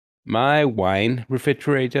My wine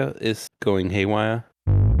refrigerator is going haywire.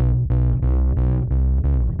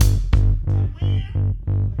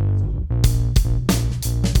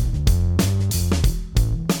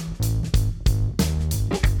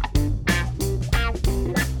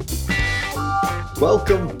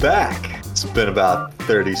 Welcome back. It's been about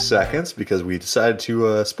 30 seconds because we decided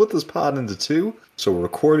to split this pod into two. So we're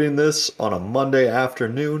recording this on a Monday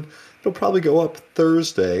afternoon. It'll probably go up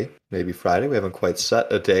Thursday, maybe Friday. We haven't quite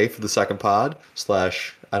set a day for the second pod. I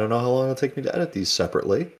don't know how long it'll take me to edit these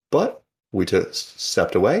separately. But we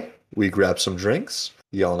stepped away. We grabbed some drinks.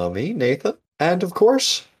 Y'all know me, Nathan. And of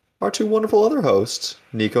course, our two wonderful other hosts,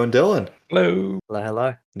 Nico and Dylan. Hello. Hello,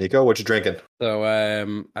 hello. Nico, what you drinking? So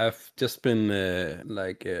I've just been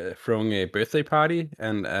throwing a birthday party,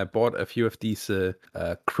 and I bought a few of these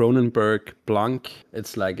Kronenberg Blanc.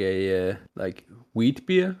 It's like a wheat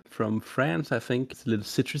beer from France. I think it's a little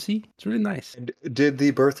citrusy. It's really nice. And did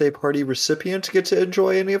the birthday party recipient get to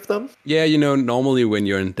enjoy any of them? Yeah, normally when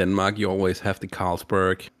you're in Denmark, you always have the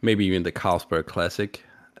Carlsberg, maybe even the Carlsberg Classic,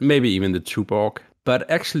 maybe even the Tuborg. But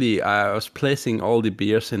actually, I was placing all the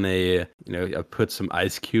beers in I put some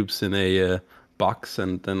ice cubes in a box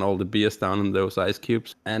and then all the beers down in those ice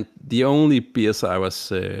cubes. And the only beers I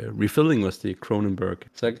was refilling was the Kronenberg.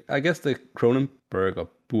 So I guess the Kronenberg or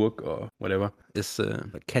Burg or whatever is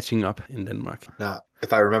catching up in Denmark. Now,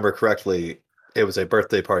 if I remember correctly, it was a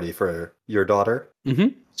birthday party for your daughter. Mm-hmm.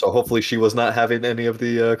 So hopefully she was not having any of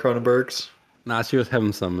the Cronenbergs. Nah, she was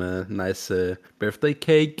having some nice birthday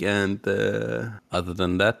cake, and other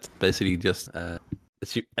than that, basically just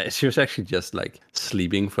she was actually just like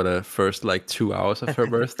sleeping for the first 2 hours of her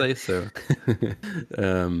birthday, so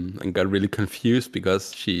and got really confused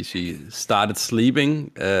because she started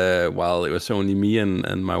sleeping while it was only me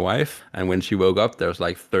and my wife, and when she woke up there was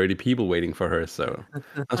 30 people waiting for her, so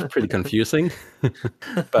that was pretty confusing.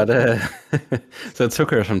 But so it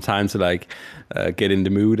took her some time to get in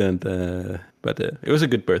the mood, and but it was a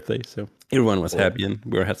good birthday, so everyone was happy and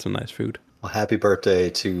we had some nice food. Well, happy birthday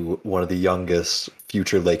to one of the youngest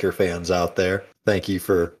future Laker fans out there. Thank you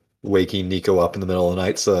for waking Nico up in the middle of the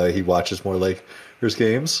night so he watches more Lakers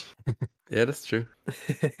games. Yeah, that's true.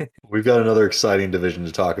 We've got another exciting division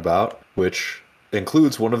to talk about, which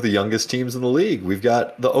includes one of the youngest teams in the league. We've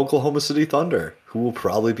got the Oklahoma City Thunder, who will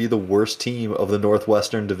probably be the worst team of the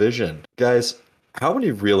Northwestern Division. Guys, how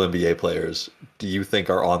many real NBA players do you think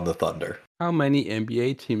are on the Thunder? How many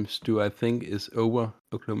NBA teams do I think is over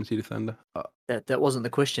Oklahoma City Thunder? That wasn't the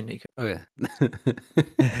question, Nico. Okay.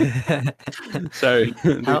 Sorry.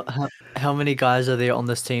 How many guys are there on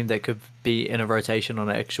this team that could be in a rotation on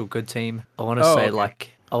an actual good team? I want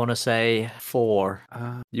to say 4.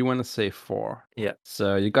 You want to say 4? Yeah.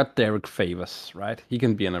 So you got Derek Favors, right? He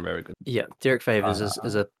can be in a very good. Yeah, Derek Favors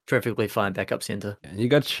is a perfectly fine backup center. You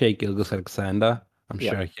got Shea Gilgeous-Alexander. I'm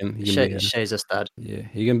sure he can. Shea's a stud. Yeah,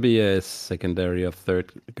 he can be a secondary or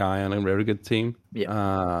third guy on a very good team.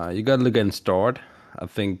 Yeah. You got Luguentz Dort. I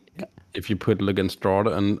think if you put Luguentz Dort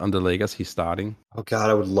on the Lakers, he's starting. Oh God,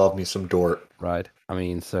 I would love me some Dort. Right. I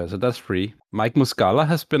mean, so that's 3. Mike Muscala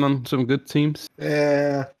has been on some good teams.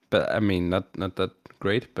 Yeah. But I mean, not that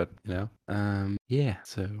great, but yeah.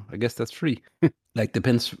 So I guess that's 3.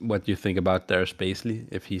 Depends what you think about Darius Bazley,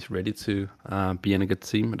 if he's ready to be in a good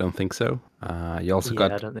team. I don't think so. You also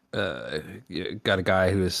got a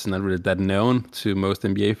guy who is not really that known to most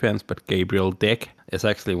NBA fans, but Gabriel Deck is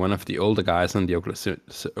actually one of the older guys on the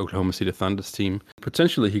Oklahoma City Thunder's team.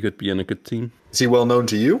 Potentially, he could be in a good team. Is he well known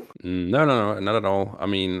to you? No, not at all. I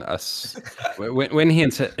mean, when he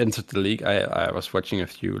entered the league, I was watching a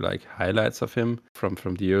few highlights of him from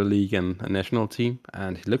the EuroLeague and a national team,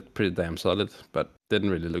 and he looked pretty damn solid, but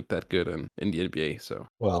didn't really look that good in the NBA. So,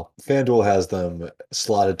 well, FanDuel has them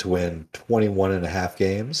slotted to win 21 and a half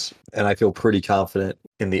games, and I feel pretty confident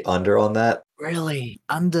in the under on that. Really?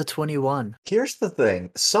 Under 21? Here's the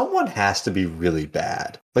thing. Someone has to be really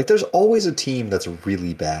bad. There's always a team that's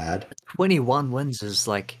really bad. 21 wins is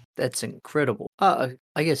that's incredible. I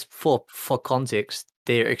guess for context,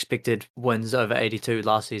 their expected wins over 82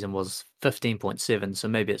 last season was 15.7, so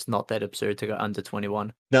maybe it's not that absurd to go under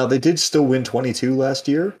 21. Now, they did still win 22 last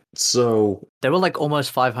year, so... They were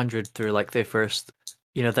almost 500 through their first...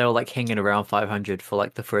 they were hanging around 500 for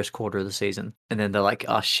the first quarter of the season. And then they're like,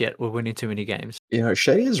 oh shit, we're winning too many games.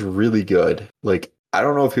 Shea is really good. I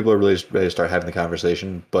don't know if people are really ready to start having the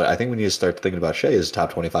conversation, but I think we need to start thinking about Shea as a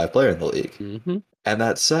top 25 player in the league. Mm-hmm. And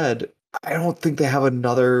that said, I don't think they have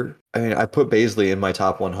another... I mean, I put Bazley in my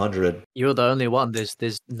top 100. You're the only one. There's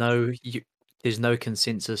no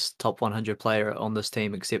consensus top 100 player on this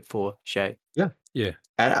team except for Shea. Yeah. Yeah.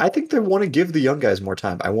 And I think they want to give the young guys more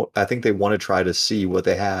time. I think they want to try to see what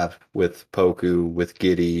they have with Poku, with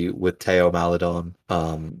Giddy, with Teo Maladon.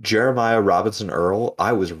 Jeremiah Robinson Earl,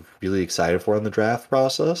 I was really excited for in the draft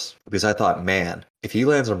process because I thought, man, if he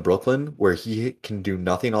lands in Brooklyn where he can do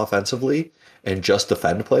nothing offensively and just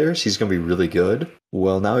defend players, he's going to be really good.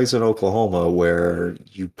 Well, now he's in Oklahoma where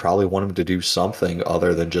you probably want him to do something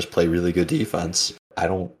other than just play really good defense. I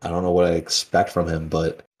don't know what I expect from him,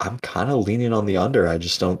 but I'm kind of leaning on the under. I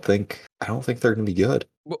don't think they're going to be good.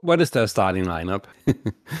 What is their starting lineup?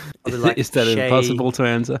 Like Is that Shea, impossible to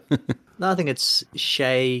answer? No, I think it's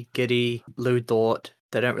Shea, Giddy, Lou Dort.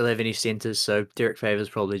 They don't really have any centers, so Derek Favors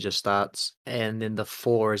probably just starts. And then the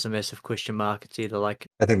 4 is a massive question mark. It's either like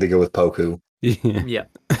I think they go with Poku. yeah.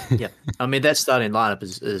 I mean, that starting lineup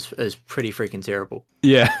is pretty freaking terrible.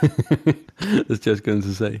 Yeah, I was just going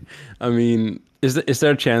to say. I mean, is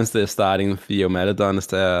there a chance they're starting Theo Maladon as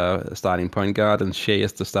their starting point guard and Shea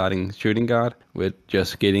as the starting shooting guard, with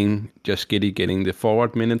just Giddy getting the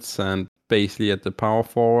forward minutes and basically at the power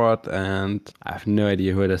forward? And I have no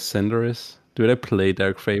idea who the center is. Do they play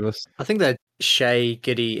Derek Favors? I think that Shea,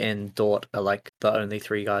 Giddy, and Dort are like the only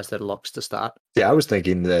 3 guys that are locks to start. Yeah, I was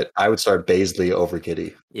thinking that I would start Baisley over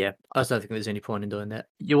Giddy. Yeah, I just don't think there's any point in doing that.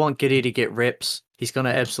 You want Giddy to get reps. He's going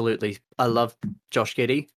to absolutely... I love Josh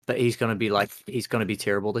Giddy, but he's going to be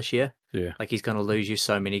terrible this year. Yeah. Like, he's going to lose you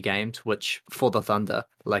so many games, which for the Thunder,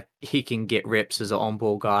 like, he can get reps as an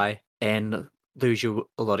on-ball guy and lose you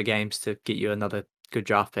a lot of games to get you another good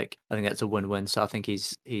draft pick. I think that's a win-win. So I think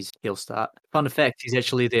he'll start. Fun fact, he's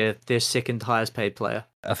actually their second highest paid player.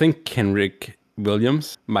 I think Kenrick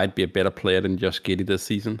Williams might be a better player than Josh Giddy this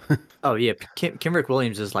season. Oh yeah, Kenrick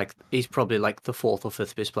Williams is like, he's probably like the 4th or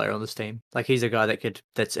 5th best player on this team. Like, he's a guy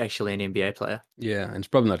that's actually an NBA player. Yeah, and it's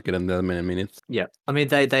probably not getting that many minutes. Yeah, I mean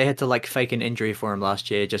they had to like fake an injury for him last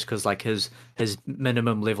year just because like his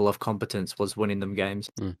minimum level of competence was winning them games.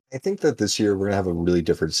 I think that this year we're gonna have a really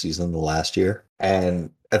different season than last year. And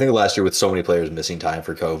I think last year with so many players missing time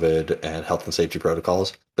for COVID and health and safety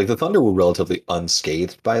protocols, like the Thunder were relatively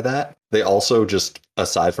unscathed by that. They also just,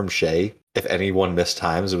 aside from Shea, if anyone missed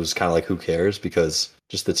times, it was kind of like, who cares? Because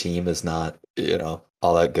just the team is not,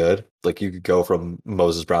 all that good. Like, you could go from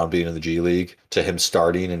Moses Brown being in the G League to him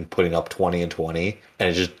starting and putting up 20 and 20, and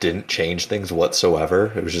it just didn't change things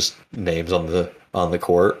whatsoever. It was just names on the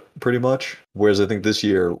court, pretty much. Whereas I think this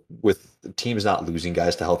year, with teams not losing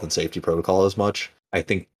guys to health and safety protocol as much, I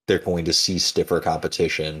think they're going to see stiffer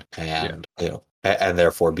competition and and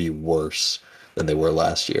therefore be worse than they were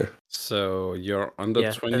last year. So you're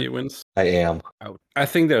under 20 wins? I am. I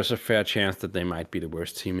think there's a fair chance that they might be the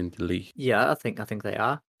worst team in the league. Yeah, I think they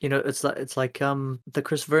are. It's like the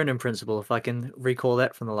Chris Vernon principle, if I can recall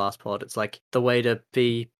that from the last pod. It's like the way to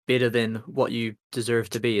be better than what you deserve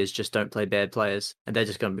to be is just don't play bad players, and they're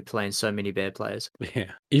just going to be playing so many bad players.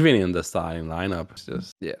 Yeah, even in the starting lineup, it's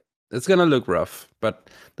just it's gonna look rough. But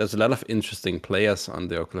there's a lot of interesting players on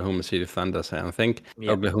the Oklahoma City Thunder, and I think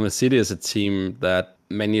Oklahoma City is a team that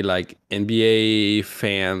many like NBA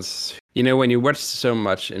fans, when you watch so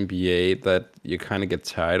much NBA that you kind of get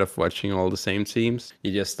tired of watching all the same teams.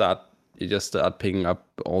 You just start picking up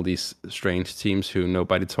all these strange teams who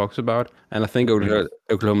nobody talks about. And I think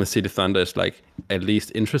Oklahoma City Thunder is like at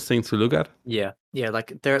least interesting to look at. Yeah,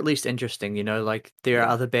 like they're at least interesting. Like there are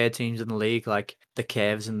other bad teams in the league, like the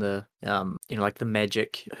Cavs and the like the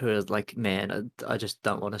Magic, who are like, man, I just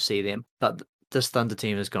don't want to see them. But this Thunder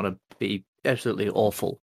team is going to be absolutely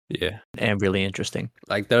awful. Yeah, and really interesting.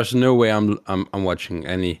 Like, there's no way I'm watching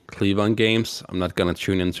any Cleveland games. I'm not gonna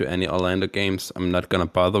tune into any Orlando games. I'm not gonna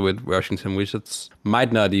bother with Washington Wizards.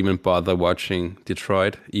 Might not even bother watching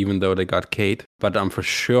Detroit, even though they got Kate. But I'm for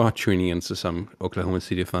sure tuning into some Oklahoma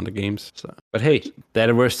City Thunder games. So, but hey, they're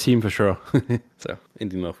the worst team for sure. So in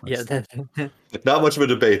the Northwest. Yeah, not much of a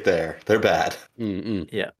debate there. They're bad.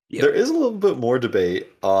 Yeah. There is a little bit more debate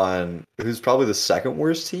on who's probably the second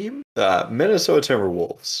worst team. Minnesota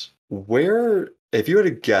Timberwolves. Where, if you had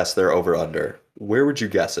to guess their over-under, where would you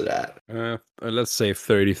guess it at? Let's say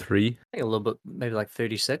 33. I think a little bit, maybe like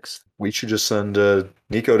 36. We should just send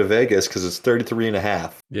Nico to Vegas because it's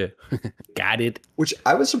 33.5. Yeah. Got it. Which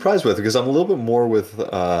I was surprised with because I'm a little bit more with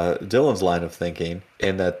Dylan's line of thinking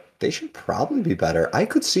in that they should probably be better. I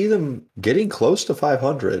could see them getting close to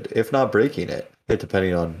 500, if not breaking it,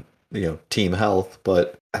 depending on team health.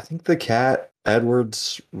 But I think the Cat,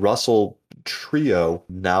 Edwards, Russell trio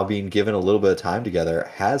now being given a little bit of time together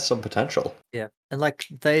has some potential. Yeah, and like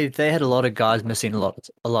they had a lot of guys missing a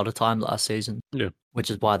lot of time last season. Yeah,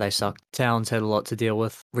 which is why they sucked. Towns had a lot to deal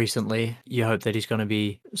with recently. You hope that he's going to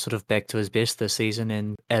be sort of back to his best this season,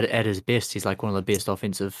 and at his best, he's like one of the best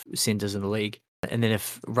offensive centers in the league. And then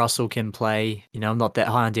if Russell can play, I'm not that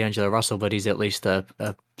high on D'Angelo Russell, but he's at least a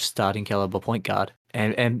starting caliber point guard.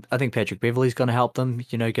 And I think Patrick Beverley's going to help them,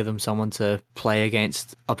 give them someone to play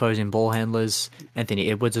against opposing ball handlers. Anthony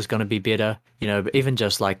Edwards is going to be better, but even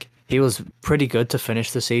just like he was pretty good to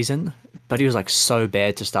finish the season, but he was like so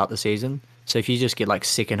bad to start the season. So if you just get like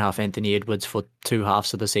second half Anthony Edwards for 2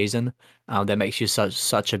 halves of the season, that makes you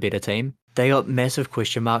such a better team. They got massive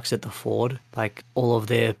question marks at the forward. Like all of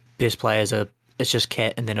their best players it's just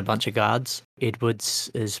Cat and then a bunch of guards. Edwards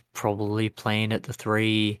is probably playing at the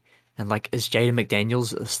 3. And like, is Jaden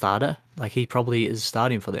McDaniels a starter? Like he probably is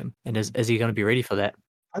starting for them. And is he going to be ready for that?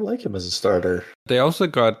 I like him as a starter. They also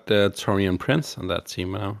got Torian Prince on that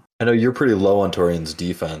team now. I know you're pretty low on Torian's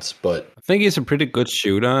defense, but I think he's a pretty good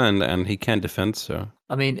shooter and he can defend, so.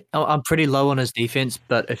 I mean, I'm pretty low on his defense,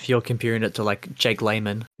 but if you're comparing it to like Jake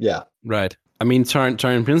Layman. Yeah. Right. I mean,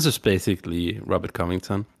 Torian Prince is basically Robert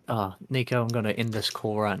Covington. Oh, Nico, I'm going to end this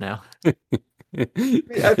call right now. I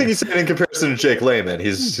think he's saying in comparison to Jake Layman,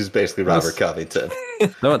 he's basically Robert Covington.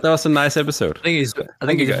 That was a nice episode. I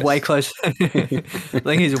think he's way closer. I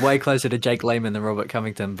think he's way closer to Jake Layman than Robert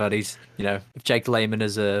Covington. But he's, if Jake Layman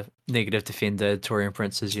is a negative defender, Torian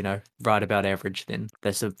Prince is, right about average. Then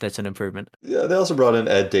that's an improvement. Yeah, they also brought in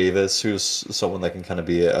Ed Davis, who's someone that can kind of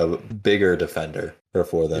be a bigger defender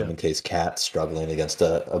for them in case Cat's struggling against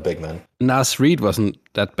a big man. Nas Reed wasn't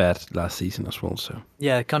that bad last season as well, so.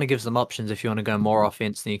 Yeah, it kind of gives them options. If you want to go more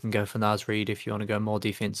offense, then you can go for Nas Reed. If you want to go more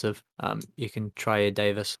defensive, you can try Ed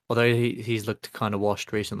Davis. Although he's looked kind of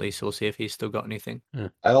washed recently, so we'll see if he's still got anything. Yeah.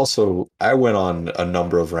 I went on a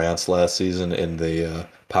number of rants last season in the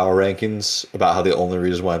power rankings about how the only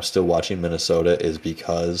reason why I'm still watching Minnesota is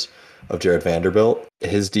because of Jared Vanderbilt.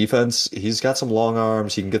 His defense, he's got some long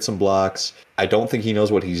arms, he can get some blocks. I don't think he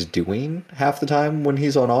knows what he's doing half the time when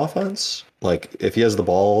he's on offense. Like, if he has the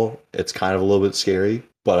ball, it's kind of a little bit scary.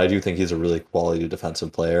 But I do think he's a really quality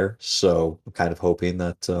defensive player. So I'm kind of hoping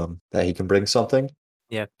that that he can bring something.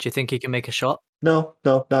 Yeah. Do you think he can make a shot? No,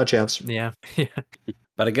 not a chance. Yeah.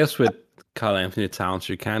 But I guess with Karl Anthony Towns,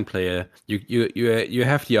 you can play you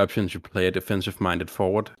have the option to play a defensive minded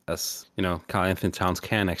forward, as Karl Anthony Towns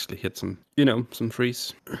can actually hit some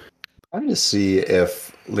threes. I'm to see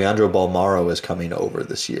if Leandro Balmaro is coming over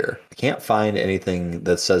this year. I can't find anything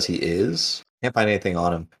that says he is. Can't find anything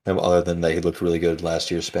on him other than that he looked really good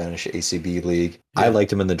last year's Spanish ACB league. Yeah. I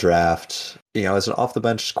liked him in the draft. As an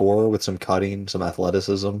off-the-bench scorer with some cutting, some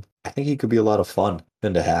athleticism, I think he could be a lot of fun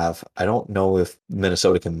to have. I don't know if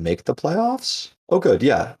Minnesota can make the playoffs. Oh, good.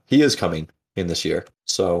 Yeah, he is coming in this year.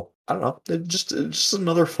 So, I don't know. Just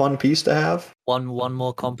another fun piece to have. One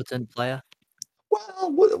more competent player.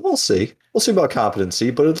 Well, we'll see. We'll see about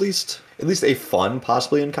competency, but at least a fun,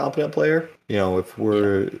 possibly incompetent player. If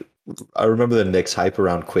we're... Yeah. I remember the Knicks hype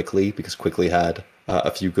around Quickly because Quickly had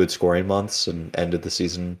a few good scoring months and ended the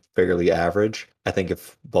season fairly average. I think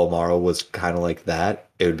if Balmaro was kind of like that,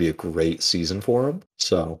 it would be a great season for him.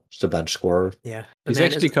 So just a bench scorer. Yeah, he's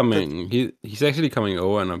actually coming. He's actually coming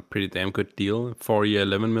over on a pretty damn good deal, 4-year,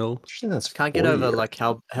 $11 million. Can't get over like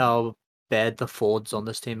how bad the forwards on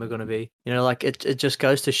this team are going to be. Like it just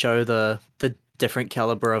goes to show the different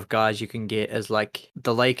caliber of guys you can get as like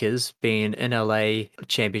the Lakers being in LA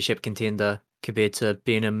championship contender compared to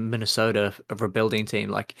being in Minnesota a rebuilding team.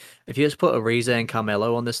 Like if you just put Ariza and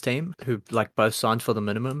Carmelo on this team who like both signed for the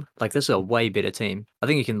minimum, like this is a way better team. I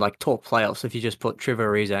think you can like talk playoffs if you just put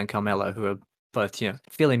Trevor Ariza and Carmelo who are both,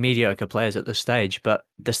 fairly mediocre players at this stage, but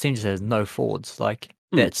this team just has no forwards. Like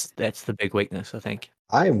that's the big weakness, I think.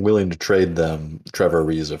 I am willing to trade them Trevor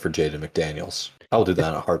Ariza for Jaden McDaniels. I'll do that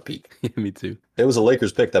in a heartbeat. Me too. It was a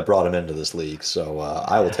Lakers pick that brought him into this league, so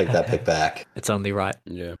I will take that pick back. It's only right.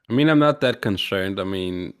 Yeah. I mean, I'm not that concerned. I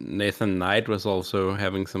mean, Nathan Knight was also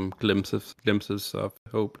having some glimpses of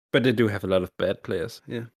hope. But they do have a lot of bad players,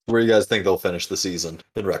 yeah. Where do you guys think they'll finish the season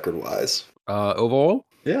in record-wise? Overall?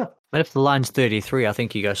 Yeah. But if the line's 33, I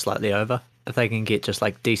think you go slightly over. If they can get just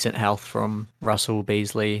like decent health from Russell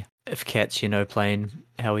Beasley, if Cat's, playing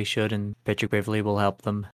how he should and Patrick Beverley will help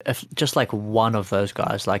them. If just like one of those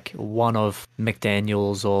guys, like one of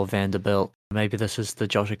McDaniels or Vanderbilt, maybe this is the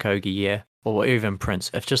Josh Okogie year, or even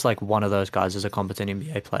Prince. If just like one of those guys is a competent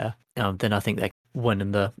NBA player, then I think they win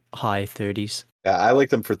in the high 30s. Yeah, I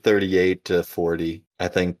like them for 38 to 40. I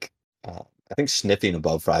think sniffing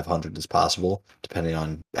above 500 is possible, depending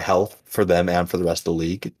on health for them and for the rest of the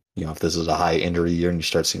league. If this is a high injury year and you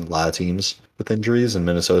start seeing a lot of teams with injuries and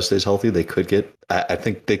Minnesota stays healthy, I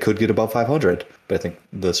think they could get above 500. But I think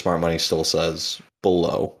the smart money still says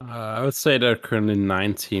below? I would say there are currently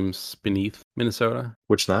 9 teams beneath Minnesota.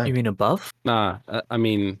 Which You 9? mean above? Nah, I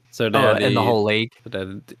mean, so Oh, they're in the whole league.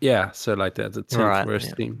 yeah, so like they're the 10th Right. worst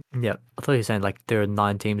Yeah. team. Yeah. I thought you were saying like there are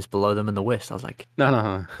 9 teams below them in the West. I was like,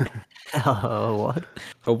 No. oh, what?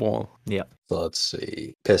 Overall. Yeah. So let's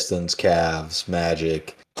see. Pistons, Cavs,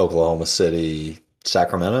 Magic, Oklahoma City,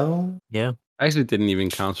 Sacramento. Yeah. I actually didn't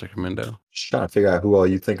even count Sacramento. Just trying to figure out who all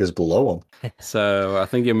you think is below them. So I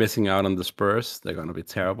think you're missing out on the Spurs. They're going to be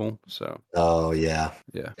terrible. So Oh, yeah.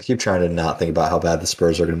 yeah. I keep trying to not think about how bad the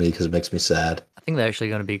Spurs are going to be because it makes me sad. I think they're actually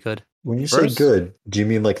going to be good. When you Spurs? say good, do you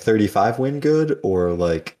mean like 35 win good or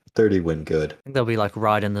like 30 win good? I think they'll be like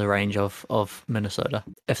right in the range of Minnesota,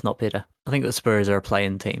 if not better. I think the Spurs are a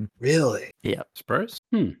playing team. Really? Yeah. Spurs?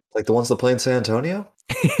 Like the ones that play in San Antonio?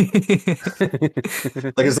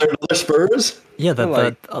 Like, is there another Spurs? Yeah,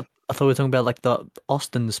 I thought we were talking about like the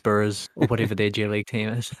Austin Spurs or whatever their G League team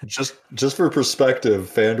is. Just for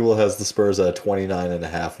perspective, FanDuel has the Spurs at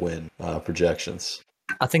 29.5 win projections.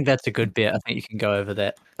 I think that's a good bet. I think you can go over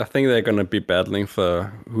that. I think they're going to be battling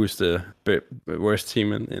for who's the worst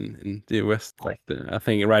team in the West. I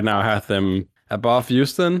think right now I have them above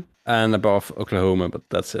Houston and above Oklahoma, but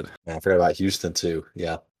that's it. Man, I forgot about Houston too.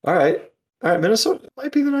 Yeah. All right. Minnesota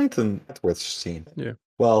might be the 9th and that's worth seeing. Yeah.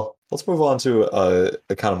 Well, let's move on to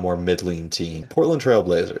a kind of more middling team. Portland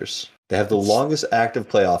Trailblazers. They have the longest active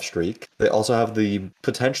playoff streak. They also have the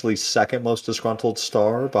potentially second most disgruntled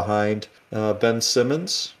star behind Ben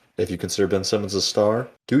Simmons, if you consider Ben Simmons a star.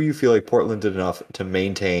 Do you feel like Portland did enough to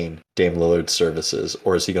maintain Dame Lillard's services,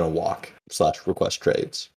 or is he going to walk / request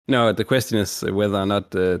trades? No, the question is whether or not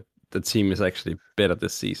the team is actually better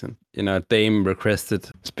this season. You know, Dame requested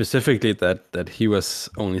specifically that he was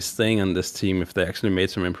only staying on this team if they actually made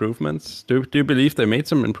some improvements. Do you believe they made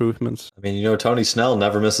some improvements? I mean, you know, Tony Snell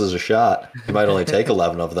never misses a shot. He might only take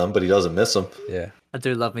 11 of them, but he doesn't miss them. Yeah. I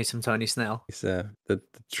do love me some Tony Snell. He's the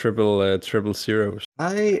triple zeros.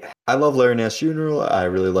 I love Larry Nance Jr. I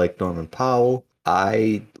really like Norman Powell.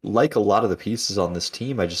 I like a lot of the pieces on this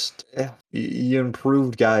team. I just you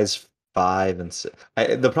improved guys 5 and 6.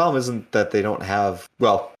 The problem isn't that they don't have.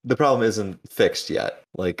 Well, the problem isn't fixed yet.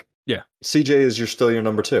 Like, yeah, CJ is still your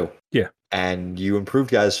number 2. Yeah, and you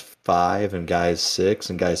improved guys 5 and guys 6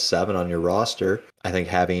 and guys 7 on your roster. I think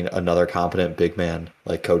having another competent big man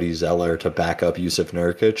like Cody Zeller to back up Yusuf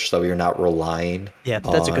Nurkic, so you're not relying. Yeah,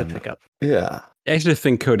 that's a good pickup. Yeah. I actually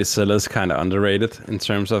think Cody Zeller is kind of underrated in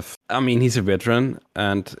terms of, I mean, he's a veteran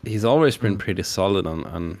and he's always been pretty solid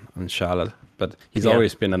on Charlotte, but he's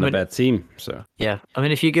always been on a bad team. So yeah, I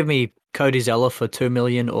mean, if you give me Cody Zeller for $2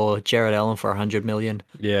 million or Jared Allen for $100 million,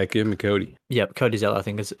 yeah, give me Cody. Yeah, Cody Zeller I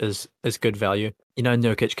think is good value. You know,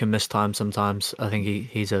 Nurkic can miss time sometimes. I think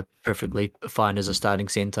he's a perfectly fine as a starting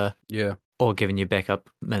center. Yeah, or giving you backup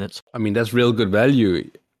minutes. I mean, that's real good value.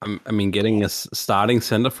 I mean, getting a starting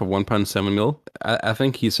center for 1.7 mil, I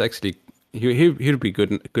think he's actually he'd be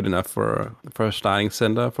good enough for a starting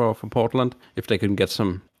center for Portland if they can get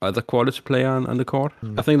some other quality player on the court.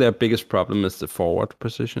 I think their biggest problem is the forward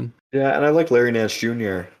position. Yeah, and I like Larry Nance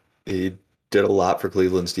Jr. He did a lot for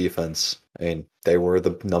Cleveland's defense. I mean, they were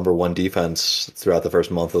the number 1 defense throughout the first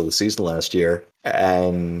month of the season last year,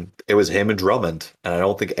 and it was him and Drummond. And I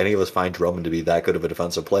don't think any of us find Drummond to be that good of a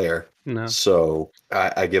defensive player. No. So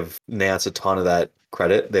I give Nance a ton of that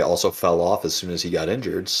credit. They also fell off as soon as he got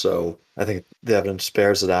injured. So I think the evidence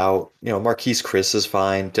bears it out. You know, Marquise Chris is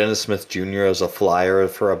fine. Dennis Smith Jr. is a flyer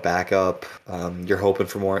for a backup. You're hoping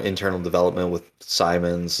for more internal development with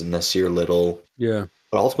Simons and Nasir Little. Yeah.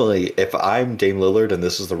 But ultimately, if I'm Dame Lillard and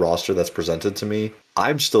this is the roster that's presented to me,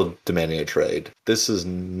 I'm still demanding a trade. This is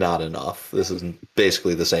not enough. This is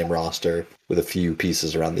basically the same roster with a few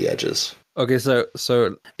pieces around the edges. Okay,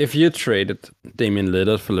 so if you traded Damian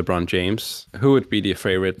Lillard for LeBron James, who would be the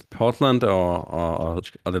favorite, Portland or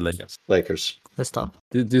the Lakers? Lakers. That's tough.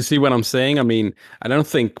 Do you see what I'm saying? I mean, I don't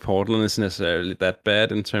think Portland is necessarily that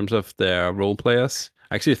bad in terms of their role players.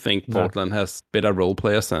 I actually think Portland has better role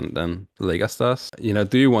players than the Lakers does. You know,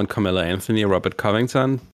 do you want Carmelo Anthony or Robert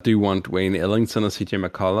Covington? Do you want Wayne Ellington or CJ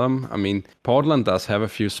McCollum? I mean, Portland does have a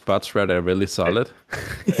few spots where they're really solid.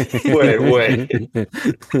 Wait.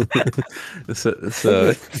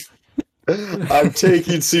 so I'm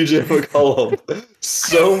taking CJ McCollum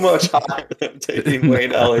so much higher than taking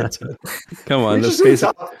Wayne Ellington. Come on, we just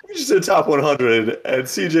did top 100, and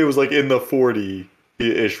CJ was like in the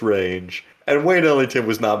 40-ish range. And Wayne Ellington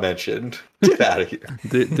was not mentioned. Get out of here.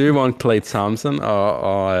 Do you want Klay Thompson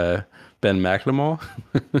or Ben McLemore?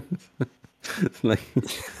 It's like,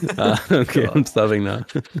 okay, I'm stopping now.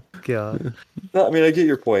 God. No, I mean, I get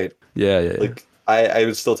your point. Yeah. Like, I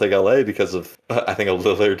would still take LA because of I think a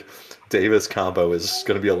Lillard Davis combo is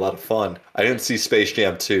going to be a lot of fun. I didn't see Space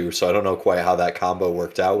Jam 2, so I don't know quite how that combo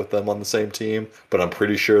worked out with them on the same team, but I'm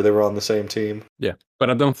pretty sure they were on the same team. Yeah, but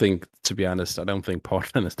I don't think, to be honest, I don't think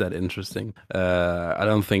Portland is that interesting. I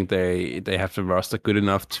don't think they have the roster good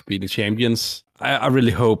enough to be the champions. I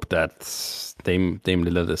really hope that Dame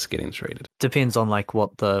Lillard is getting traded. Depends on like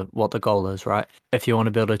what the goal is, right? If you want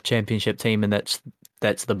to build a championship team and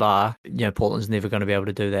that's the bar, Portland's never going to be able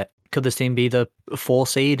to do that. Could this team be the 4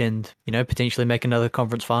 seed and potentially make another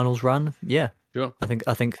conference finals run? Yeah, Sure.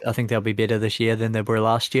 I think they'll be better this year than they were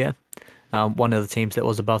last year. One of the teams that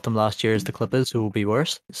was above them last year is the Clippers, who will be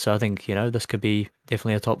worse. So I think this could be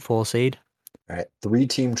definitely a top 4 seed. All right,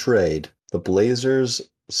 3-team trade. The Blazers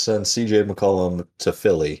send CJ McCollum to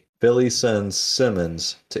Philly. Philly sends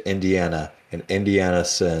Simmons to Indiana, and Indiana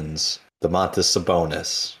sends Domantas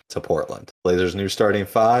Sabonis to Portland. Blazers' new starting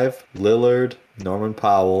 5: Lillard, Norman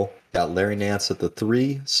Powell. Got Larry Nance at the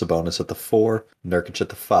 3, Sabonis at the 4, Nurkic at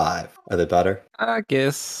the 5. Are they better? I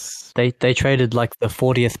guess. They traded like the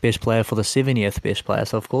 40th best player for the 70th best player,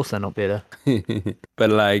 so of course they're not better.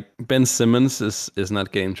 But like Ben Simmons is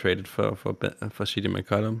not getting traded for CJ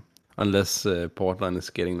McCollum unless Portland is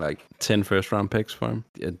getting like 10 first-round picks for him.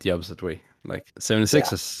 The opposite way. Like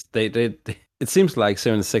 76ers, they it seems like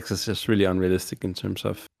 76 is just really unrealistic in terms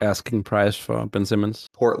of asking price for Ben Simmons.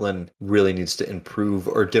 Portland really needs to improve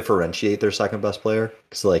or differentiate their second best player.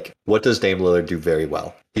 Because, like, what does Dame Lillard do very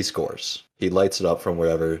well? He scores. He lights it up from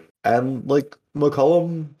wherever. And, like,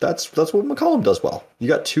 McCollum, that's what McCollum does well. You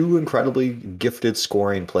got 2 incredibly gifted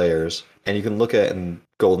scoring players, and you can look at in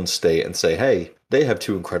Golden State and say, hey, they have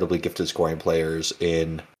 2 incredibly gifted scoring players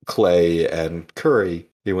in Clay and Curry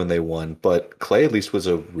when they won, but Clay at least was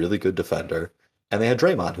a really good defender, and they had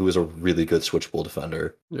Draymond, who was a really good switchable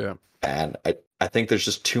defender. Yeah. And I think there's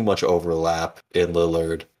just too much overlap in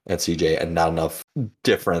Lillard and CJ and not enough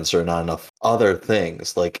difference or not enough other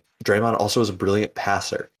things. Like, Draymond also is a brilliant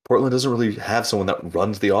passer. Portland doesn't really have someone that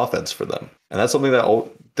runs the offense for them. And that's something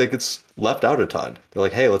that gets left out a ton. They're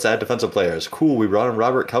like, hey, let's add defensive players. Cool, we brought in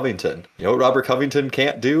Robert Covington. You know what Robert Covington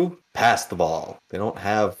can't do? Pass the ball. They don't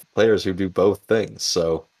have players who do both things.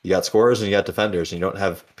 So you got scorers and you got defenders, and you don't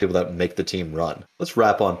have people that make the team run. Let's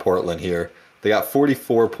wrap on Portland here. They got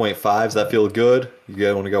 44.5. Does that feel good? You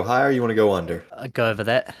guys want to go higher or you want to go under? I'd go over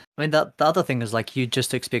that. I mean, the other thing is, like, you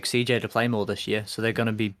just expect CJ to play more this year, so they're going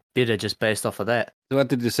to be better just based off of that. So what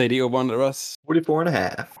did you say the over-under was?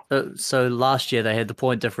 44.5. So last year they had the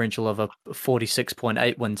point differential of a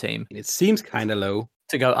 46.8 win team. It seems kind of low.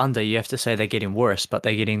 To go under, you have to say they're getting worse, but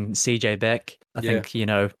they're getting CJ back. I think,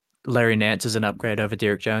 Larry Nance is an upgrade over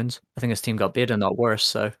Derek Jones. I think his team got better, not worse.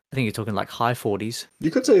 So I think you're talking like high 40s.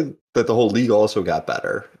 You could say that the whole league also got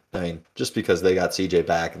better. I mean, just because they got CJ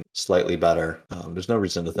back and slightly better, there's no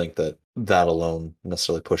reason to think that alone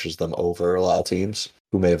necessarily pushes them over a lot of teams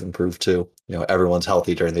who may have improved too. Everyone's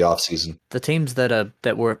healthy during the offseason. The teams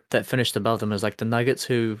that finished above them is like the Nuggets,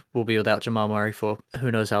 who will be without Jamal Murray for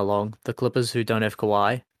who knows how long. The Clippers, who don't have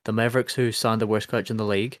Kawhi. The Mavericks, who signed the worst coach in the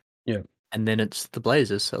league. Yeah. And then it's the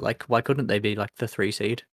Blazers. So, like, why couldn't they be like the 3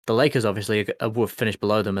 seed? The Lakers obviously will finish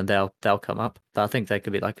below them, and they'll come up. But I think they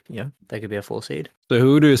could be like, they could be a 4 seed. So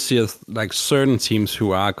who do you see as like certain teams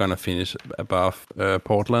who are gonna finish above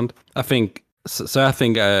Portland? I think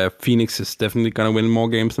Phoenix is definitely gonna win more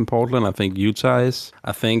games than Portland. I think Utah is.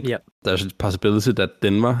 I think there's a possibility that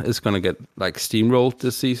Denver is gonna get like steamrolled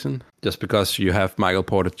this season, just because you have Michael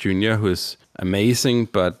Porter Jr., who is amazing,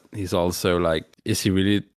 but he's also like, is he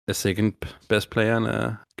really a second best player on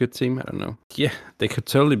a good team? I don't know. Yeah, they could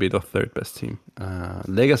totally be the 3rd best team.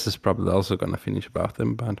 Lakers is probably also going to finish above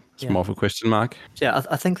them, but it's more of a question mark. Yeah,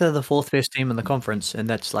 I think they're the 4th best team in the conference, and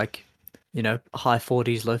that's like, high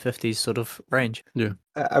 40s, low 50s sort of range. Yeah.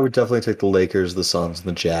 I would definitely take the Lakers, the Suns, and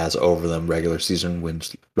the Jazz over them regular season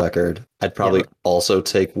wins record. I'd probably also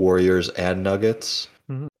take Warriors and Nuggets.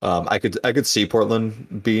 Mm-hmm. I could see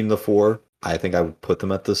Portland being the 4. I think I would put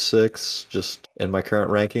them at the 6 just in my current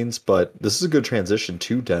rankings, but this is a good transition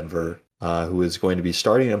to Denver, who is going to be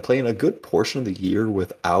starting and playing a good portion of the year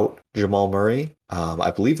without Jamal Murray. I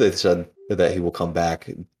believe they said that he will come back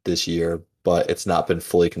this year, but it's not been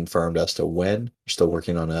fully confirmed as to when. They're still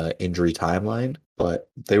working on an injury timeline, but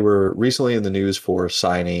they were recently in the news for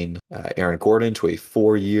signing Aaron Gordon to a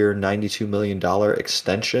 4-year, $92 million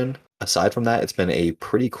extension. Aside from that, it's been a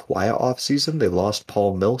pretty quiet offseason. They lost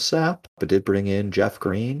Paul Millsap, but did bring in Jeff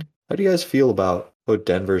Green. How do you guys feel about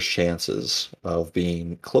Denver's chances of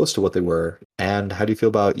being close to what they were? And how do you feel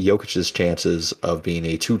about Jokic's chances of being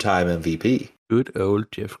a 2-time MVP? Good old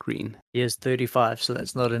Jeff Green. He is 35, so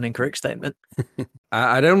that's not an incorrect statement.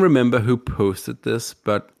 I don't remember who posted this,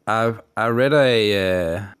 but I read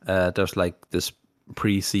there's like this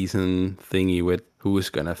preseason thingy with who's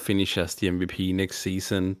gonna finish as the MVP next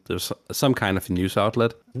season. There's some kind of news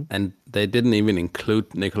outlet, and they didn't even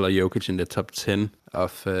include Nikola Jokic in the top 10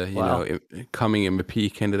 of coming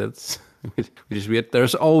MVP candidates. Which is weird.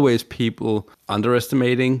 There's always people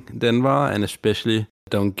underestimating Denver, and especially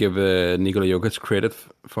don't give Nikola Jokic credit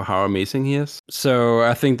for how amazing he is. So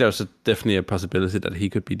I think there's definitely a possibility that he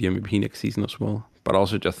could be the MVP next season as well. But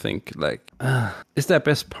also just think, like, is their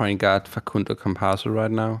best point guard Facundo Campazzo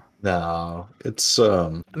right now? No, it's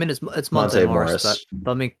I mean, it's Monte Morris,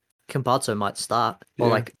 but I mean, Campazzo might start, or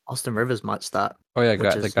like Austin Rivers might start. Oh yeah,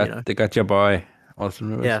 they got your boy.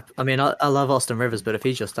 Austin Rivers. Yeah, I mean, I love Austin Rivers, but if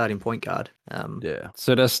he's your starting point guard,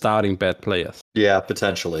 so they're starting bad players. Yeah,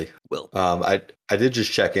 potentially. Will. I did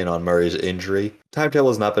just check in on Murray's injury. Timetable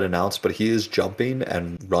has not been announced, but he is jumping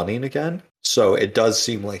and running again. So it does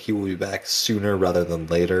seem like he will be back sooner rather than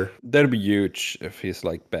later. That'd be huge if he's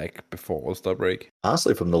like back before All-Star break.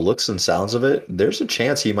 Honestly, from the looks and sounds of it, there's a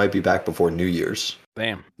chance he might be back before New Year's.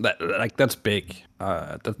 Damn, that's big.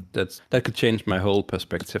 That could change my whole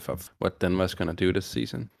perspective of what Denver's gonna do this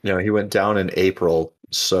season. You know, he went down in April,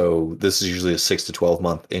 so this is usually a 6 to 12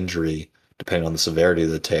 month injury, depending on the severity of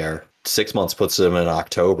the tear. 6 months puts him in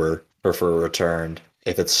October for a return.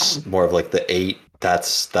 If it's more of like the 8,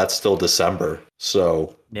 that's still December.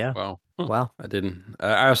 So yeah, wow. I didn't.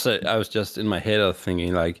 I was just in my head of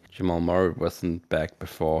thinking like Jamal Murray wasn't back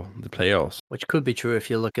before the playoffs, which could be true if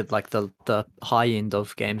you look at like the high end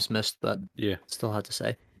of games missed, but still hard to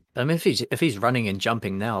say. I mean, if he's running and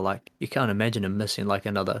jumping now, like you can't imagine him missing like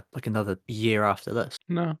another year after this.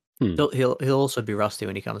 No. He'll also be rusty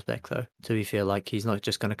when he comes back, though. To be fair, like he's not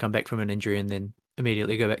just going to come back from an injury and then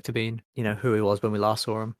immediately go back to being, who he was when we last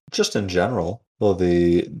saw him. Just in general, well,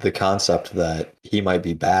 the concept that he might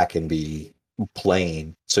be back and be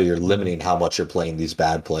playing, so you're limiting how much you're playing these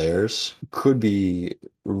bad players, could be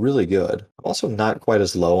really good. Also, not quite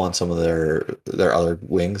as low on some of their other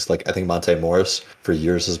wings. Like I think Monte Morris for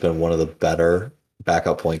years has been one of the better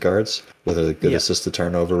backup point guards with a good assist to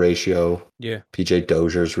turnover ratio. Yeah. PJ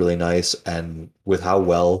Dozier is really nice. And with how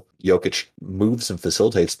well Jokic moves and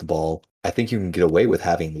facilitates the ball, I think you can get away with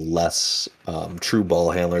having less true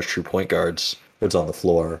ball handlers, true point guards who's on the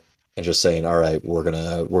floor, and just saying, all right, we're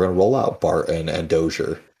gonna roll out Barton and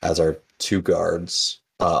Dozier as our two guards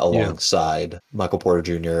alongside Michael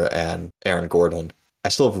Porter Jr. and Aaron Gordon. I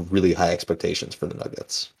still have really high expectations for the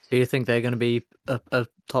Nuggets. Do you think they're going to be a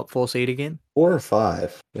top 4 seed again? 4 or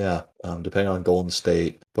 5, yeah, depending on Golden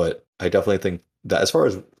State. But I definitely think that as far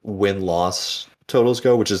as win-loss totals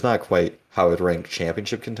go, which is not quite how I would rank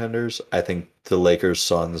championship contenders, I think the Lakers,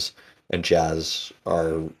 Suns, and Jazz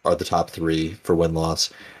are the top 3 for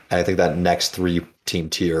win-loss. And I think that next 3-team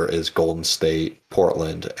tier is Golden State,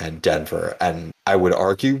 Portland, and Denver. And I would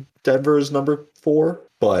argue Denver is number 4,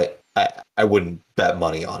 but I wouldn't bet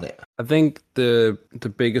money on it. I think the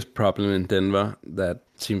biggest problem in Denver that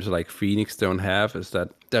seems like Phoenix don't have is that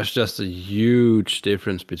there's just a huge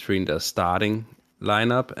difference between their starting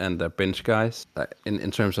lineup and their bench guys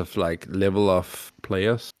in terms of like level of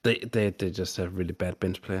players. They just have really bad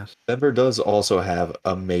bench players. Denver does also have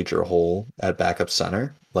a major hole at backup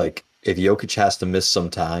center. Like if Jokic has to miss some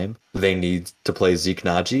time, they need to play Zeke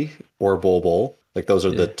Naji or Bol. Like those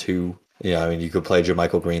are the two. Yeah, I mean, you could play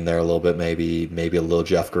JaMychal Green there a little bit, maybe a little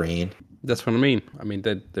Jeff Green. That's what I mean. I mean,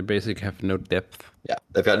 they basically have no depth. Yeah,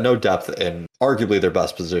 they've got no depth in arguably their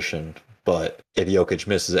best position, but if Jokic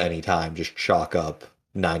misses any time, just chalk up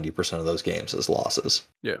 90% of those games as losses.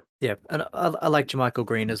 Yeah. Yeah, and I like JaMychal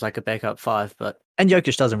Green as like a backup 5, and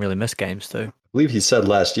Jokic doesn't really miss games too. I believe he said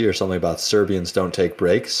last year something about Serbians don't take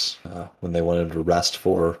breaks when they wanted to rest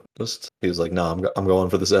for just. He was like, no, I'm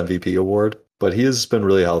going for this MVP award. But he has been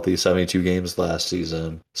really healthy. 72 games last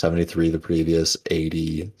season, 73 the previous,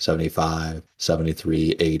 80, 75,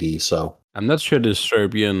 73, 80. So I'm not sure the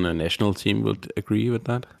Serbian national team would agree with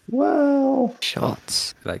that. Well,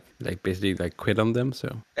 shots. Like basically like quit on them.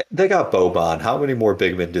 So they got Boban. How many more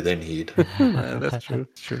big men do they need? That's true.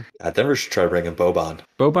 That's true. Denver should try to bring in Boban.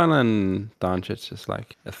 Boban and Doncic is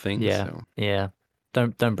like a thing. Yeah. So. Yeah.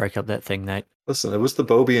 Don't break up that thing, Nate. Listen, it was the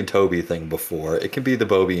Bobby and Toby thing before. It can be the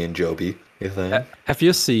Bobby and Joby thing. Have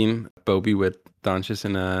you seen Bobby with Doncic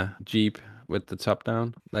in a Jeep with the top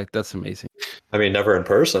down? Like, that's amazing. I mean, never in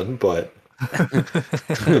person, but...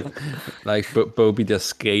 like, Bobby just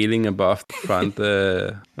scaling above the front,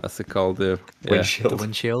 what's it called? The windshield. The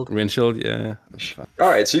windshield? Windshield, yeah. All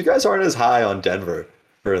right, so you guys aren't as high on Denver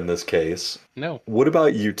in this case. No. What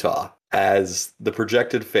about Utah? as the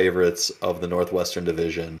projected favorites of the Northwestern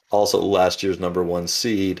Division, also last year's #1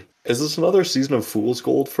 seed. Is this another season of fool's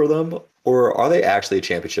gold for them, or are they actually a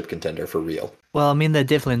championship contender for real? Well, I mean, they're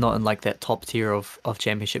definitely not in like that top tier of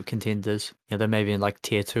championship contenders. You know, they're maybe in like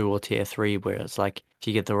tier 2 or tier 3, where it's like if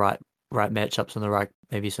you get the right matchups and the right,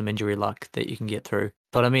 maybe some injury luck that you can get through.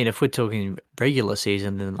 But I mean, if we're talking regular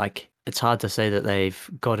season, then like it's hard to say that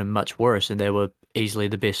they've gotten much worse, and they were easily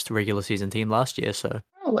the best regular season team last year. So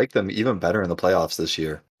I like them even better in the playoffs this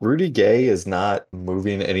year. Rudy Gay is not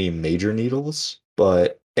moving any major needles,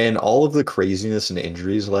 but in all of the craziness and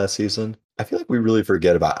injuries last season, I feel like we really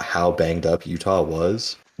forget about how banged up Utah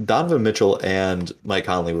was. Donovan Mitchell and Mike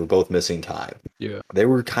Conley were both missing time. Yeah. They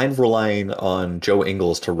were kind of relying on Joe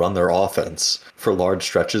Ingles to run their offense for large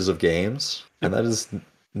stretches of games, and that is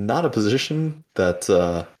not a position that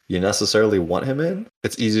you necessarily want him in.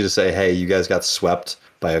 It's easy to say, hey, you guys got swept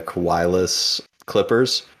by a Kawhi-less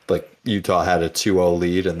Clippers. Like Utah had a 2-0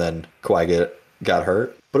 lead and then Kawhi got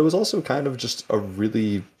hurt. But it was also kind of just a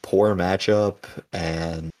really poor matchup,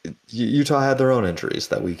 and Utah had their own injuries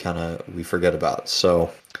that we forget about. So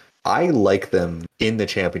I like them in the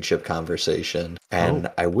championship conversation, and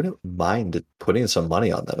I wouldn't mind putting some money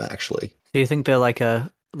on them, actually. do you think they're like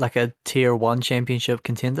a tier 1 championship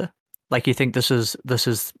contender? Like, you think this is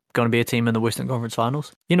going to be a team in the Western Conference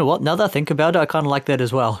Finals? You know what? Now that I think about it, I kind of like that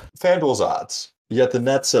as well. FanDuel's odds. You got the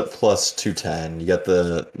Nets at plus 210. You got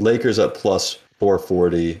the Lakers at plus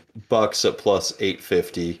 440. Bucks at plus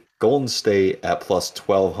 850. Golden State at plus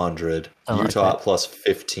 1200. Utah at plus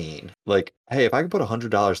 15. Like, hey, if I could put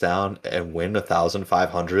 $100 down and win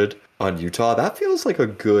 1,500 on Utah, that feels like a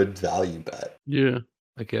good value bet. Yeah,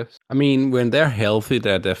 I guess. I mean, when they're healthy,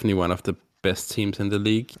 they're definitely one of the best teams in the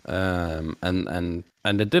league. And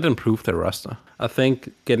they did improve their roster. I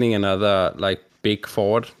think getting another like big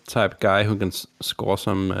forward type guy who can score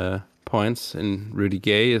some points in Rudy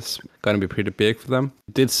Gay is going to be pretty big for them.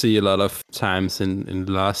 Did see a lot of times in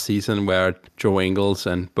the last season where Joe Ingles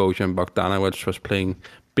and Bojan Bogdanovic was playing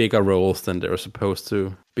bigger roles than they were supposed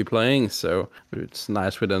to be playing. So it's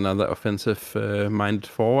nice with another offensive minded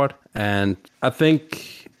forward. And I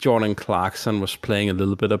think Jordan Clarkson was playing a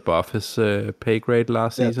little bit above his pay grade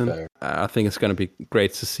last season. I think it's going to be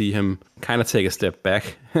great to see him kind of take a step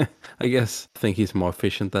back, I guess. I think he's more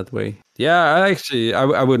efficient that way. Yeah,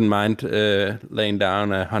 I wouldn't mind laying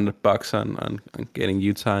down $100 on getting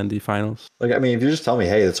Utah in the finals. Like, I mean, if you just tell me,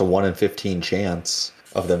 hey, it's a 1 in 15 chance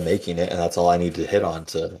of them making it, and that's all I need to hit on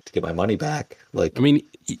to get my money back. Like, I mean,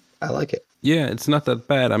 I like it. Yeah, it's not that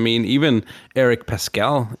bad. I mean, even Eric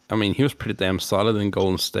Pascal, I mean, he was pretty damn solid in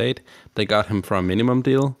Golden State. They got him for a minimum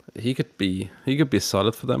deal. He could be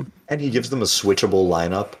solid for them. And he gives them a switchable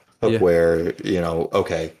lineup of where,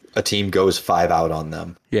 okay, a team goes 5 out on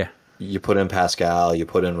them. Yeah. You put in Pascal, you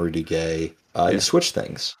put in Rudy Gay, you switch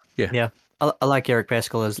things. Yeah. I like Eric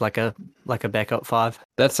Pascal as like a backup 5.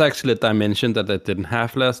 That's actually a dimension that they didn't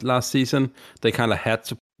have last season. They kind of had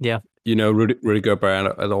to. Yeah. Rudy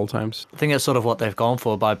Gobert at all times. I think that's sort of what they've gone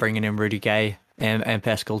for by bringing in Rudy Gay and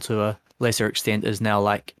Pascal to a lesser extent, is now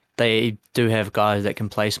like they do have guys that can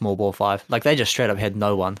play small ball 5. Like, they just straight up had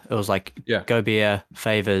no one. It was like Gobert,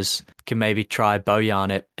 Favors, can maybe try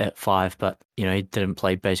Bojan at 5, but he didn't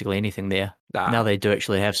play basically anything there. Now they do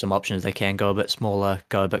actually have some options. They can go a bit smaller,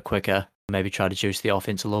 go a bit quicker, maybe try to juice the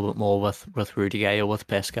offense a little bit more with Rudy Gay or with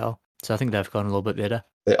Pascal. So I think they've gone a little bit better.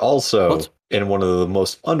 They also, in one of the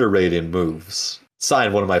most underrated moves,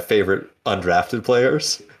 signed one of my favorite undrafted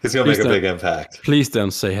players. He's going to make a big impact. Please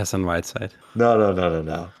don't say Hassan Whiteside.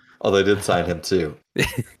 No. Although they did sign him too.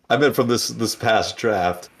 I meant from this past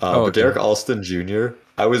draft. But Derek Alston Jr.,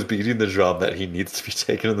 I was beating the drum that he needs to be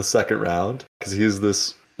taken in the second round because he's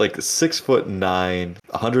this like 6'9",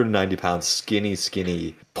 190 pounds,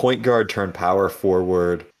 skinny point guard turned power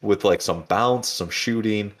forward with like some bounce, some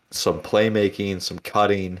shooting, some playmaking, some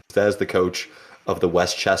cutting. That is the coach of the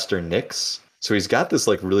Westchester Knicks. So he's got this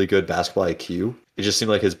like really good basketball IQ. It just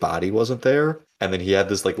seemed like his body wasn't there. And then he had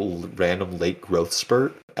this like random late growth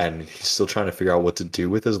spurt, and he's still trying to figure out what to do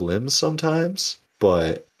with his limbs sometimes.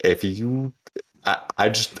 But if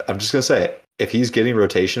I'm just going to say it. If he's getting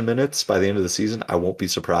rotation minutes by the end of the season, I won't be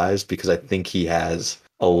surprised because I think he has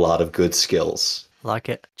a lot of good skills. Like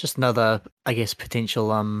it. Just another, I guess,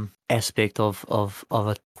 potential aspect of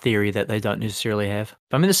a theory that they don't necessarily have.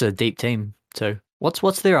 But I mean, this is a deep team too.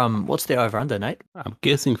 What's their over under, Nate? I'm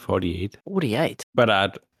guessing 48. 48. But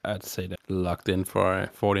I'd say that locked in for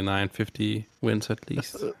 49, 50 wins at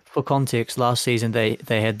least. For context, last season they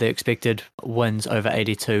had the expected wins over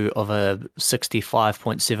 82 of a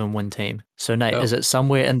 65.7 win team. So Nate, is it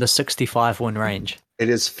somewhere in the 65 win range? It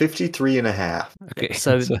is 53.5. Okay,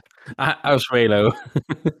 So- I was way low.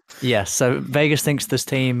 Yeah, so Vegas thinks this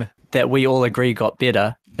team that we all agree got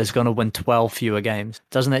better is going to win 12 fewer games.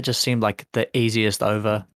 Doesn't that just seem like the easiest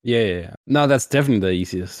over? Yeah. No, that's definitely the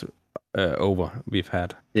easiest over we've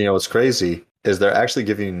had. You know what's crazy is they're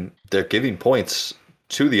giving points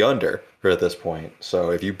to the under at this point. So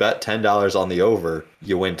if you bet $10 on the over,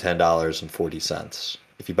 you win $10.40.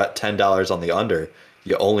 If you bet $10 on the under,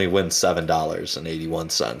 you only win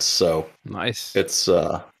 $7.81. So Nice. it's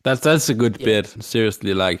That's a good Yeah. bid.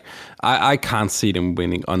 Seriously, like I can't see them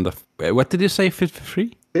winning under. What did you say?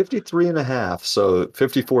 53? 53.5. So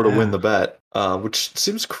 54 to win Yeah. the bet, which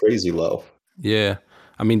seems crazy low. Yeah.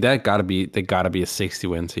 I mean, they gotta be a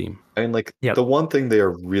 60-win team. I mean, like Yep. the one thing they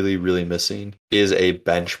are really, really missing is a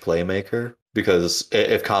bench playmaker. Because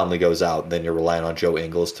if Conley goes out, then you're relying on Joe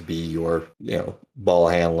Ingles to be your, ball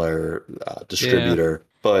handler, distributor.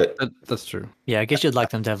 But That's true. Yeah, I guess you'd like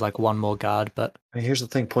them to have like one more guard, but I mean, here's the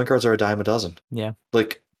thing: point guards are a dime a dozen. yeah.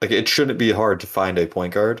 Like it shouldn't be hard to find a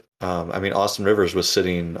point guard. I mean, Austin Rivers was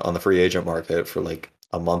sitting on the free agent market for like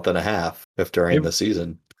a month and a half during Yep. the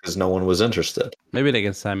season because no one was interested. Maybe they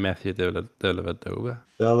can sign Matthew Dellavedova.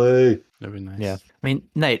 LA. That'd be nice. Yeah. I mean,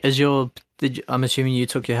 Nate, I'm assuming you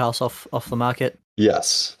took your house off the market.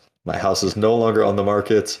 Yes. My house is no longer on the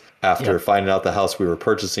market after Yep. finding out the house we were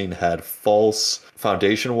purchasing had false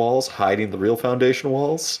foundation walls hiding the real foundation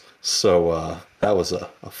walls. So that was a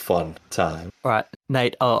fun time. All right,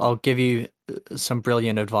 Nate, I'll give you some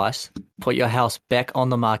brilliant advice. Put your house back on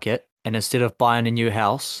the market, and instead of buying a new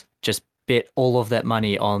house, just bet all of that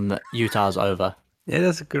money on Utah's over. Yeah,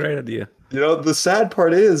 that's a great idea. The sad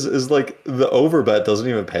part is like the over bet doesn't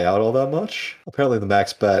even pay out all that much. Apparently the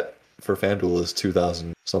max bet for FanDuel is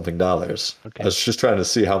 $2,000 something. Okay. I was just trying to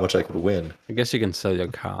see how much I could win. I guess you can sell your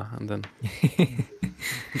car and then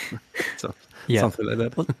Yeah. something like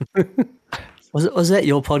that. Was that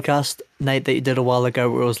your podcast, Nate, that you did a while ago,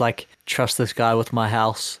 where it was like, trust this guy with my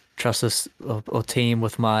house, trust this or team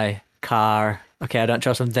with my car. Okay, I don't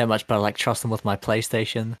trust them that much, but I like trust them with my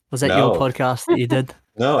PlayStation. Was that your No. podcast that you did?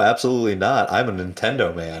 No, absolutely not. I'm a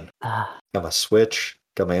Nintendo man. Ah, Got my Switch,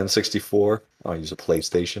 got my N64. I'll use a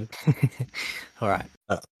PlayStation. all right.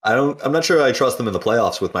 I'm not sure I trust them in the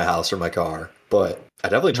playoffs with my house or my car, but I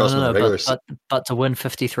definitely trust them in the regular season. but to win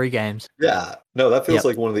 53 games. Yeah. No, that feels Yep.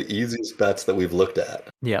 like one of the easiest bets that we've looked at.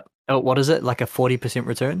 Yeah. Oh, what is it? Like a 40%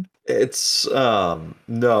 return? It's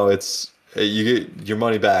no, it's you get your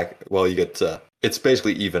money back. Well, you get it's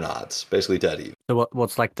basically even odds, basically dead even. So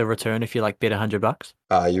what's like the return if you like bet $100?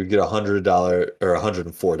 You get $100 or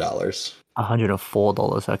 $104.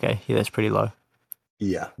 $104. Okay, yeah, that's pretty low.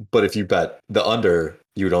 Yeah, but if you bet the under,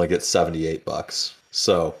 you would only get $78.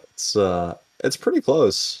 So it's pretty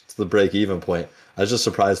close to the break even point. I was just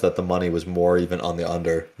surprised that the money was more even on the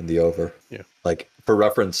under than the over. Yeah. Like for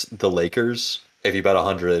reference, the Lakers, if you bet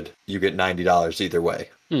 100, you get $90 either way.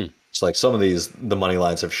 It's like some of these, the money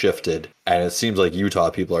lines have shifted, and it seems like Utah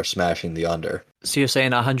people are smashing the under. So you're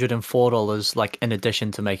saying $104 like in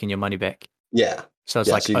addition to making your money back. Yeah. So it's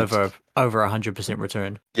Yeah, like so you- over 100%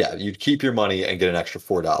 return. Yeah, you'd keep your money and get an extra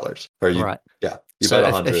 $4. Or you, Right. yeah, you So bet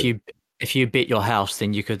if 100. if you bet your house,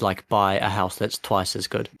 then you could like buy a house that's twice as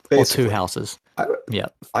good, or Basically. two houses. Yeah.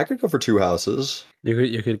 I could go for 2 houses.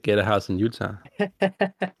 You could get a house in Utah.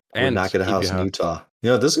 I would not get a keep house your in Utah.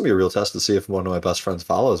 This is gonna be a real test to see if one of my best friends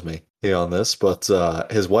follows me on this. But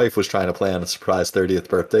his wife was trying to plan a surprise 30th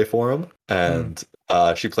birthday for him, and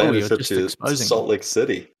she planned a you're trip just to exposing Salt Lake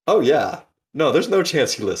City. Oh yeah, no, there's no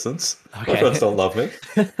chance he listens. My Okay. friends don't love me.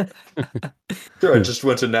 Sure, I just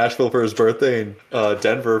went to Nashville for his birthday and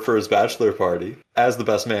Denver for his bachelor party as the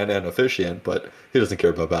best man and officiant, but he doesn't care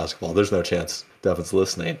about basketball. There's no chance Devin's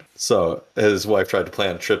listening. So his wife tried to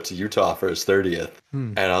plan a trip to Utah for his 30th.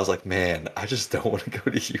 And I was like, man, I just don't want to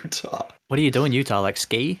go to Utah. What do you do in Utah? Like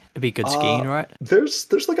ski? It'd be good skiing, right? There's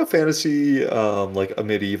like a fantasy, like a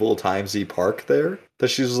medieval timesy park there that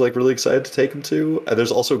she's like really excited to take him to. And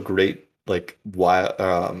there's also great like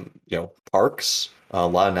parks, a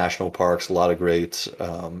lot of national parks, a lot of great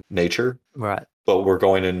nature. Right. But we're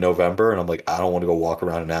going in November, and I'm like, I don't want to go walk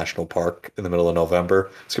around a national park in the middle of November.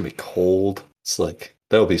 It's gonna be cold. It's like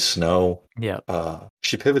there'll be snow. Yeah.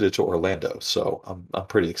 She pivoted to Orlando, so I'm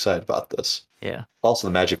pretty excited about this. Yeah. Also,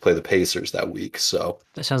 the Magic play the Pacers that week, so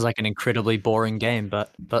That sounds like an incredibly boring game,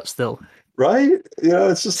 but still. right?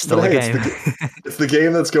 It's just Still a hey, game. It's the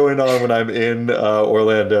game that's going on when I'm in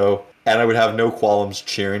Orlando, and I would have no qualms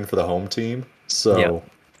cheering for the home team. So Yep.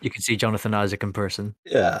 You can see Jonathan Isaac in person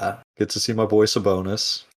yeah, get to see my boy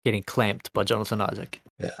Sabonis. getting clamped by Jonathan Isaac.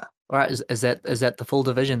 Yeah. All right, is that the full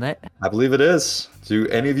division? That I believe it is. Do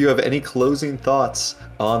any of you have any closing thoughts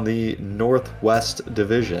on the Northwest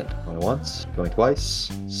Division? Going once, going twice.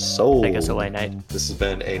 Sold. take us away, Nate. This has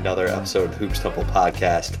been another episode of Hoops Temple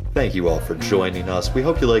Podcast. Thank you all for joining us. We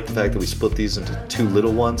hope you like the fact that we split these into 2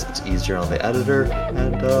 little ones. It's easier on the editor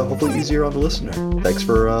and hopefully easier on the listener. Thanks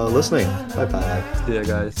for listening. Bye-bye. See ya,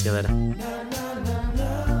 guys. See you later.